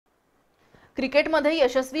क्रिकेटमध्ये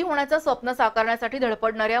यशस्वी होण्याचं स्वप्न साकारण्यासाठी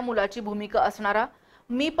धडपडणाऱ्या मुलाची भूमिका असणारा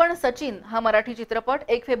मी पण सचिन हा मराठी चित्रपट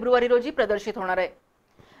 1 फेब्रुवारी रोजी प्रदर्शित होणार आहे।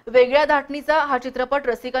 वेगळ्या धाटणीचा हा चित्रपट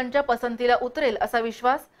रसिकांच्या पसंतीला उतरेल असा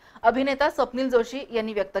विश्वास अभिनेता स्वप्नील जोशी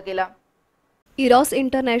यांनी व्यक्त केला। इरॉस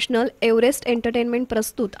इंटरनॅशनल, एव्हरेस्ट एंटरटेनमेंट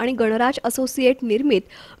प्रस्तुत आणि गणराज असोसिएट निर्मित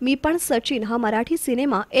मी पण सचिन हा मराठी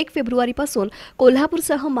सिनेमा 1 फेब्रुवारीपासून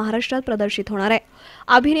कोल्हापूरसह महाराष्ट्रात प्रदर्शित होणार आहे।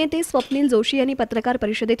 अभिनेते स्वप्नील जोशी यांनी पत्रकार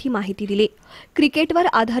परिषदेत ही माहिती दिली। क्रिकेटवर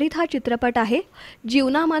आधारित हा चित्रपट आहे।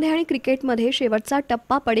 जीवनामध्ये आणि क्रिकेटमध्ये शेवटचा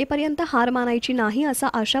टप्पा पडेपर्यंत हार मानायची नाही असा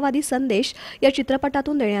आशावादी संदेश या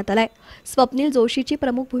चित्रपटातून देण्यात आलाय। स्वप्नील जोशीची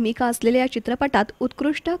प्रमुख भूमिका असलेल्या या चित्रपटात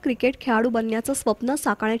उत्कृष्ट क्रिकेट खेळाडू बनण्याचं स्वप्न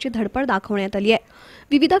साकारण्याची धडपड दाखवण्यात आली आहे।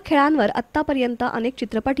 विविध खेळांवर आत्तापर्यंत अनेक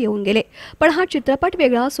चित्रपट येऊन गेले, पण हा चित्रपट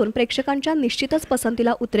वेगळा असून प्रेक्षकांच्या निश्चितच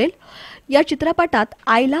पसंतीला उतरेल। या चित्रपटात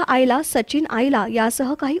आयला आयला सचिन आयला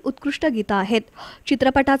यासह काही उत्कृष्ट गीतं आहेत।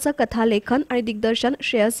 चित्रपटाचं कथालेखन आणि दिग्दर्शन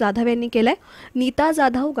श्रेयस जाधव यांनी केलंय। नीता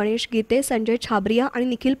जाधव, गणेश गीते, संजय छाबरिया आणि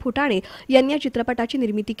निखिल फुटाणे यांनी या चित्रपटाची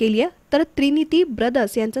निर्मिती केली आहे, तर त्रिनिती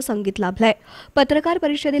ब्रदर्स यांचं संगीत लाभलंय। पत्रकार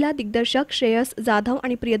परिषदेला दिग्दर्शक श्रेयस जाधव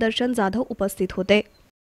आणि प्रियदर्शन जाधव उपस्थित होते।